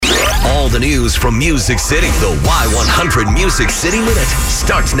the news from Music City. The Y100 Music City Minute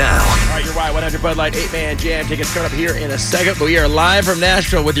starts now. All right, your Y100 Bud Light 8-man jam tickets coming up here in a second. But we are live from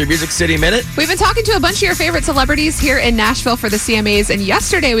Nashville with your Music City Minute. We've been talking to a bunch of your favorite celebrities here in Nashville for the CMAs, and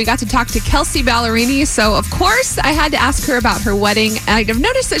yesterday we got to talk to Kelsey Ballerini. So, of course, I had to ask her about her wedding. And I've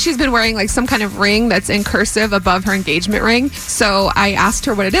noticed that she's been wearing like some kind of ring that's in cursive above her engagement ring. So I asked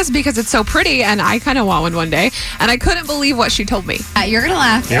her what it is because it's so pretty, and I kind of want one day. And I couldn't believe what she told me. You're going to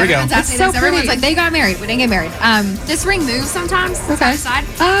laugh. Here we go. It's so Everyone's pretty. like, they got married. We didn't get married. This ring moves sometimes. Okay. Side.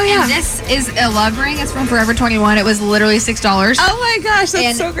 Oh, yeah. And this is a love ring. It's from Forever 21. It was literally $6. Oh my gosh, that's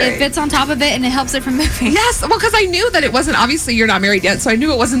and so great. it fits on top of it, and it helps it from moving. Yes, well, because I knew that it wasn't, obviously you're not married yet, so I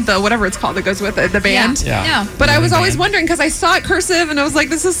knew it wasn't the, whatever it's called that goes with it, the band. Yeah. No. But I was always wondering because I saw it cursive and I was like,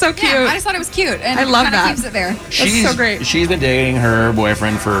 this is so cute. Yeah, I just thought it was cute. And I love it kinda that. keeps it there. That's so great. She's been dating her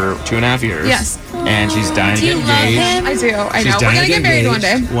boyfriend for 2.5 years. Yes. And she's dying to Do get you love engaged. him? I do. I She's know. We're dying going to get married one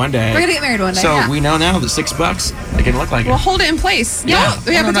day. engaged One day. We're going to get married one day. So yeah. we know now that $6, it can look like We'll it. hold it in place. Yeah. No,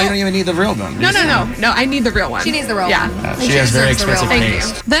 we have no, to you don't even need the real one. No, I need the real one. She needs the real Yeah. one. She has very deserves the real expensive one. Thank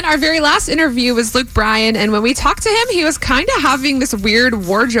taste. you. Then our very last interview was Luke Bryan, and when we talked to him, he was kind of having this weird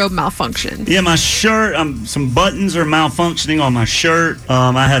wardrobe malfunction. Yeah, my shirt, some buttons are malfunctioning on my shirt.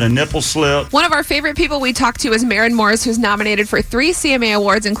 I had a nipple slip. One of our favorite people we talked to is Maren Morris, who's nominated for 3 CMA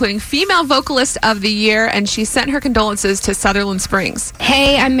awards, including Female Vocalist of the Year, and she sent her condolences to Sutherland Springs.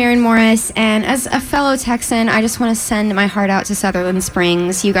 Hey, I'm Maren Morris, and as a fellow Texan, I just want to send my heart out to Sutherland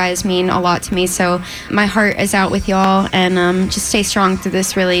Springs. You guys mean a lot to me, so my heart is out with y'all, and just stay strong through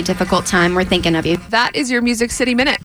this really difficult time. We're thinking of you. That is your Music City Minute.